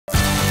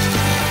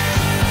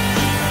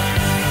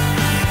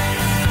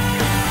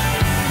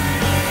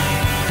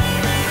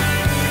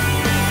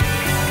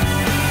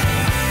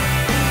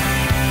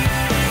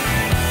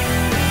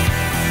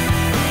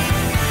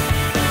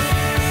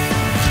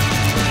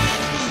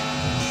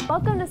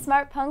Welcome to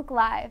Smartpunk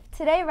Live.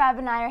 Today, Rob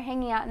and I are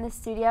hanging out in the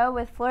studio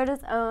with Florida's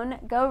own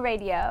Go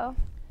Radio.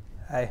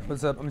 Hey,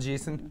 what's up? I'm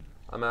Jason.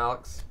 I'm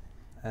Alex.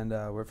 And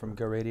we're from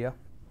Go Radio.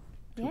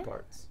 Two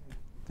parts.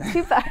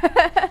 Two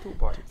parts. Two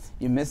parts.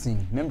 You're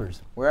missing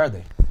members. Where are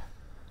they? They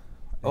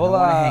Well, don't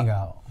want to hang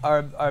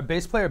out. Our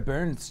bass player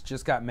Burns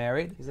just got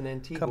married. He's in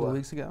Antigua. A couple of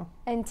weeks ago.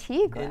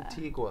 Antigua.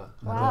 Antigua.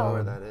 Wow. I don't know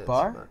where that is.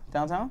 Bar?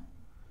 Downtown?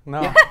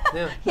 No.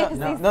 Yeah. Yes,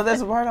 No, there's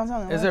a bar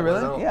downtown. Is it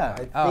really? No, Yeah.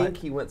 I think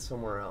he went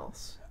somewhere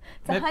else.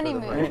 It's a Maybe-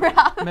 honeymoon, Right.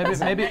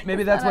 Rob.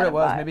 Maybe that's what it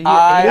was. Maybe he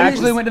I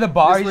actually went to the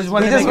bar. He This just was-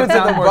 wanted He to just make went it to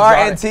the sound more bar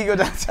exotic. Antigua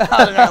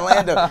downtown in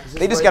Orlando.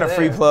 They just got a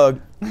free there.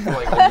 plug. For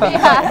like a week,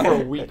 Yeah. for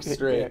a week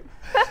straight.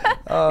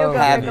 You'll go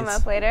habits. pick them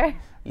up later.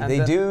 And They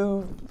the-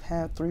 do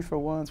have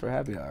 3-for-1s for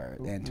happy hour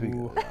at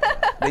Antigua. Ooh.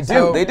 They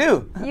So- do. They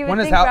do. You would When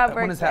is think Rob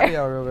when works is happy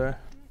there. hour over?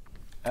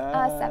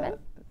 7?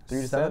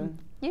 3 to 7? 7.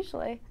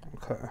 Usually.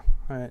 Okay.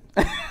 All right.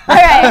 All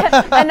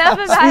right, enough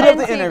about Speed up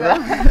the Antigua.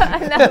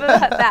 interval. Enough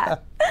about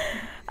that.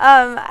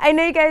 I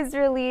know you guys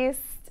released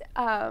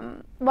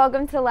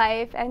Welcome to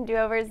Life and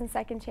Do-Overs and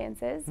Second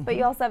Chances, but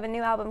you also have a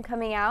new album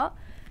coming out,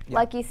 Yeah.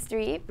 Lucky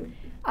Street.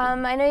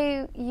 I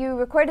know you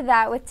recorded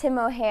that with Tim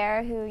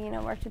O'Hare, who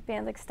worked with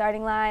bands like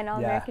Starting Line, All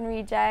Yeah. American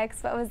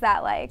Rejects. What was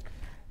that like?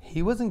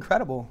 He was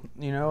incredible.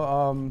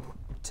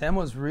 Tim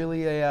was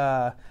really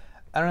a,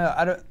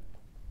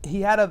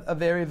 he had a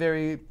very,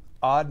 very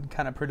odd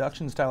kind of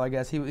production style, I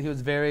guess. He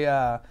was very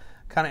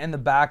kind of in the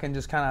back and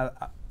just kind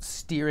of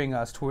steering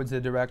us towards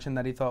the direction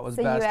that he thought was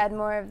So best. you had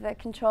more of the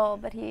control,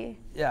 but he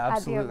Yeah, had the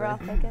absolutely. overall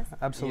focus.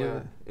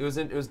 Absolutely. Yeah.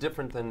 It was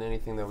different than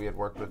anything that we had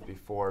worked with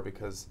before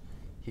because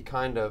he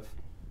kind of,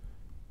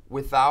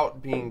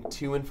 without being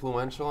too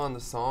influential on the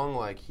song,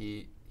 like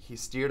he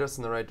steered us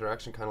in the right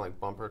direction, kind of like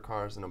bumper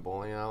cars in a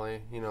bowling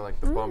alley.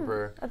 Like the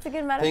bumper That's a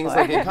good metaphor. things.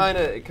 Like it kind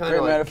of Great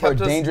like metaphor.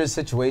 kept us. Dangerous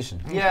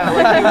situation. Yeah,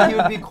 like he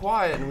would be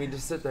quiet and we'd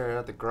just sit there and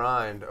have to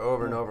grind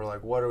over and over,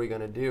 like what are we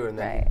gonna do? And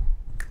then Right.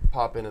 he'd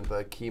pop in at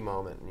the key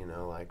moment,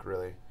 like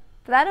really.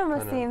 But that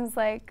almost kinda- seems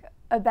like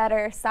a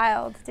better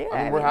style to do it.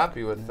 I mean, we're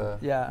happy with the.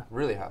 Yeah.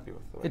 Really happy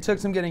with the way It took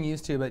some getting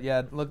used to, but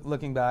yeah,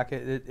 looking back,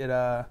 it It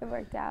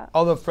worked out.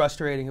 although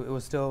frustrating,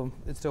 it still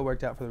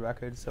worked out for the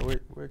record. So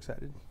we're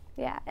excited.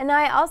 Yeah, and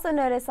I also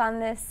noticed on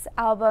this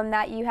album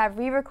that you have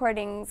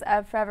re-recordings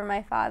of Forever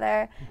My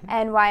Father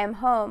and Why I'm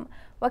Home.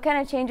 What kind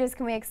of changes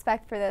can we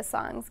expect for those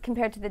songs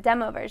compared to the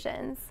demo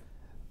versions?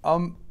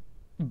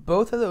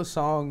 Both of those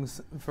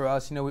songs for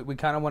us, we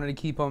kind of wanted to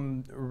keep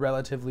them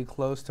relatively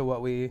close to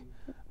what we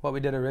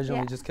did originally,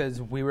 Yeah. just because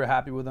we were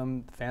happy with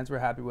them, the fans were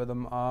happy with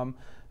them.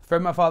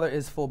 Forever My Father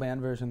is full band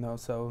version though,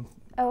 so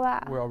Oh,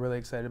 wow. we're all really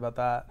excited about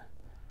that.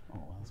 Oh,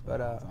 that's But,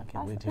 awesome. I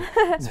can't wait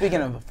to.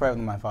 Speaking of Forever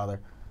My Father,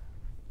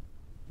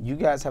 you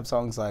guys have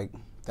songs like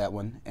that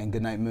one and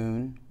Goodnight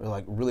Moon are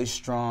like really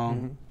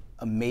strong,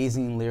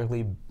 amazing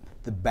lyrically.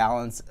 The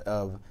balance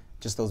of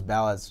just those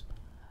ballads.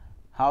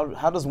 How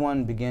does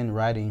one begin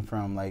writing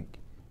from like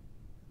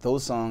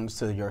those songs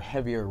to your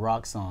heavier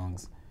rock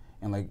songs,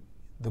 and like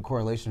the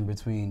correlation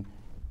between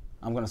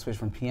I'm gonna switch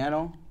from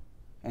piano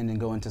and then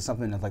go into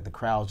something that like the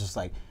crowd just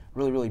like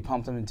really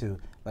pumped them into,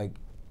 like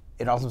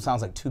it also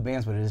sounds like two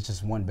bands but it is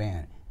just one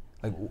band.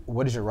 Like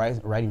what is your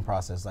writing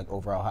process like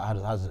overall? How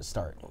does it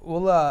start?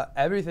 Well,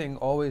 everything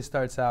always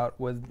starts out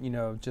with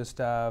just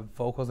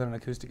vocals and an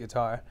acoustic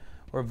guitar,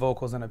 or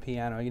vocals and a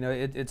piano.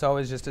 It's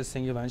always just a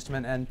singular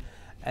instrument, and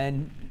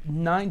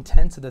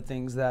 9/10 of the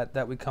things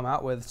that we come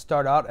out with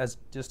start out as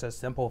just a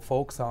simple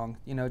folk song.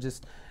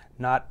 Just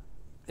not.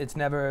 It's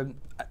never.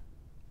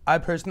 I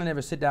personally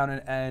never sit down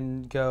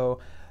and go,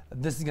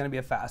 this is going to be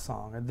a fast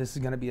song, or this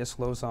is going to be a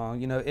slow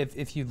song.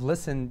 If you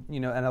listen,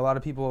 and a lot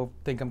of people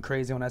think I'm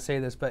crazy when I say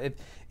this, but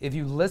if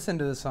you listen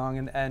to the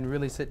song and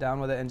really sit down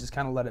with it and just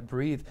kind of let it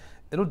breathe,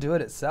 it'll do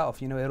it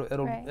itself.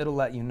 Right. It'll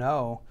let you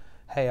know,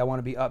 hey, I want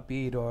to be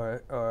upbeat,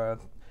 or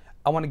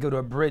I want to go to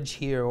a bridge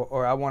here,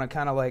 or I want to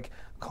kind of like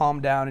calm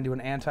down and do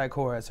an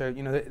anti-chorus, or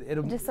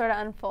it'll It just sort of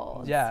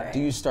unfolds. Yeah. Right? Do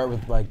you start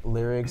with like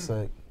lyrics,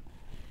 like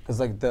because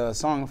like the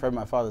song Forever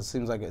My Father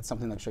seems like it's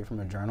something like straight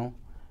from a journal,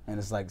 and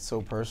it's like so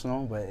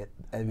personal, but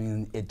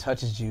it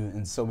touches you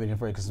in so many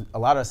different ways. Because a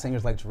lot of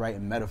singers like to write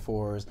in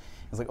metaphors.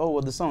 It's like, oh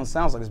well, the song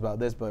sounds like it's about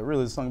this, but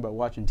really it's a song about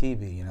watching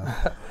TV,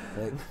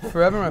 Like,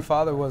 Forever My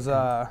Father was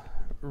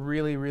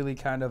really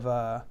kind of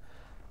a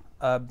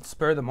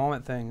spur of the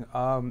moment thing.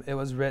 It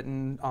was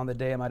written on the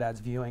day of my dad's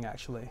viewing,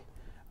 actually,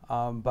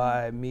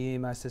 by me,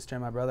 my sister,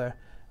 and my brother.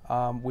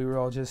 We were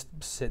all just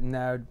sitting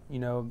there,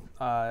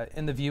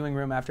 in the viewing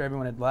room after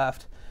everyone had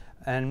left,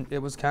 and it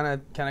was kind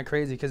of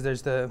crazy because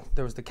there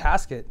was the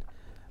casket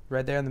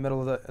right there in the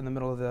middle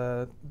of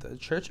the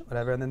church or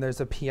whatever, and then there's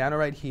a piano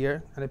right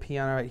here and a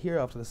piano right here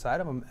off to the side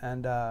of them.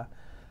 And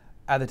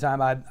at the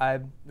time, I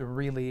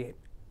really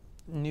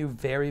knew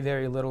very,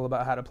 very little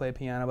about how to play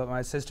piano, but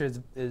my sister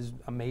is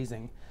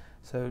amazing.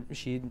 So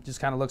she just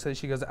kind of looks at it,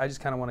 she goes, I just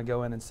kind of want to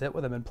go in and sit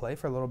with him and play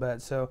for a little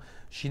bit. So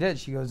she did.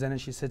 She goes in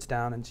and she sits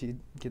down and she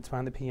gets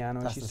behind the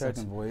piano That's and she the starts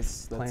second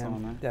voice that's playing.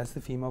 on there. That's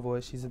the female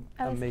voice. She's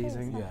I was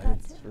amazing. curious Yeah, about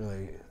it's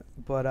really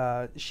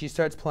she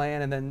starts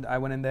playing, and then I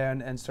went in there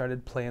and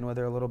started playing with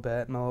her a little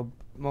bit. My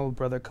little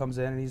brother comes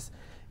in, and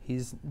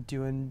he's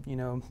doing, you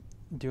know,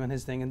 doing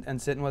his thing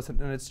and sitting with it,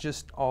 and it's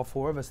just all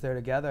four of us there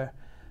together.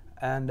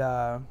 And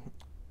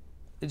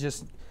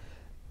it's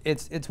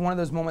one of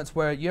those moments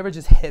where you ever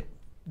just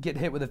get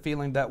hit with a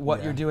feeling that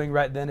what you're doing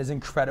right then is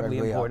incredibly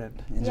important.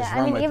 Yeah,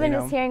 I mean, even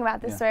just hearing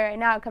about this story right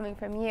now coming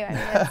from you, I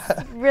mean,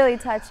 it's really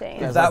touching.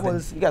 You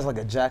guys are like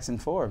a Jackson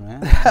 4,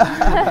 man.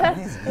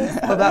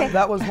 Well,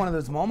 that was one of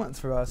those moments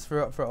for us,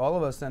 for all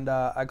of us. And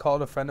I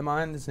called a friend of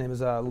mine. His name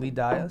is Lee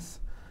Dias,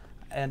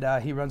 and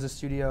he runs a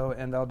studio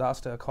in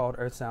Valdosta called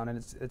Earth Sound, and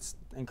it's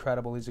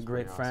incredible. He's a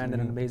great friend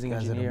and an amazing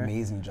engineer. You guys did an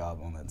amazing job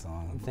on that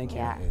song. Thank you.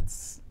 Yeah.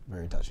 It's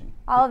very touching.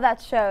 All of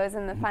that shows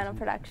in the final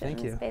production.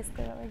 Thank you. Is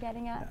basically what we're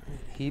getting at.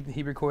 Yeah.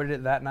 He recorded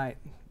it that night.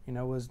 You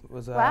know, was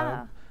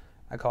wow.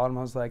 I called him.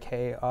 I was like,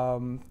 hey,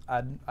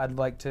 I'd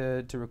like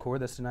to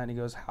record this tonight. And he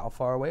goes, how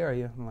far away are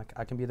you? I'm like,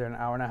 I can be there in an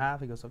hour and a half.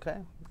 He goes, okay,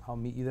 I'll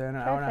meet you there in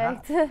an hour and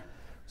a half.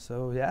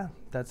 So yeah,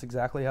 that's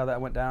exactly how that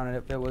went down, and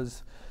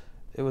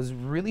it was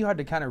really hard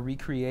to kind of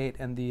recreate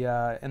in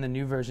the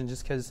new version,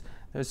 just because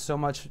there's so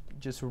much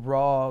just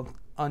raw,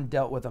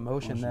 undealt with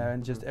emotion there,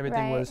 and just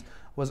everything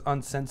was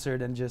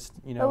uncensored, and just,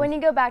 you know. But when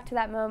you go back to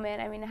that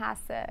moment, I mean, it has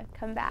to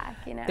come back,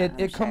 you know.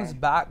 It comes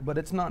back, but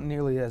it's not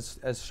nearly as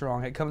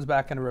strong. It comes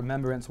back in a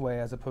remembrance way,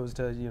 as opposed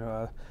to, you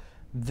know,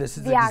 this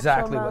is the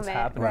exactly what's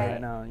happening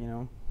right now, you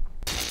know.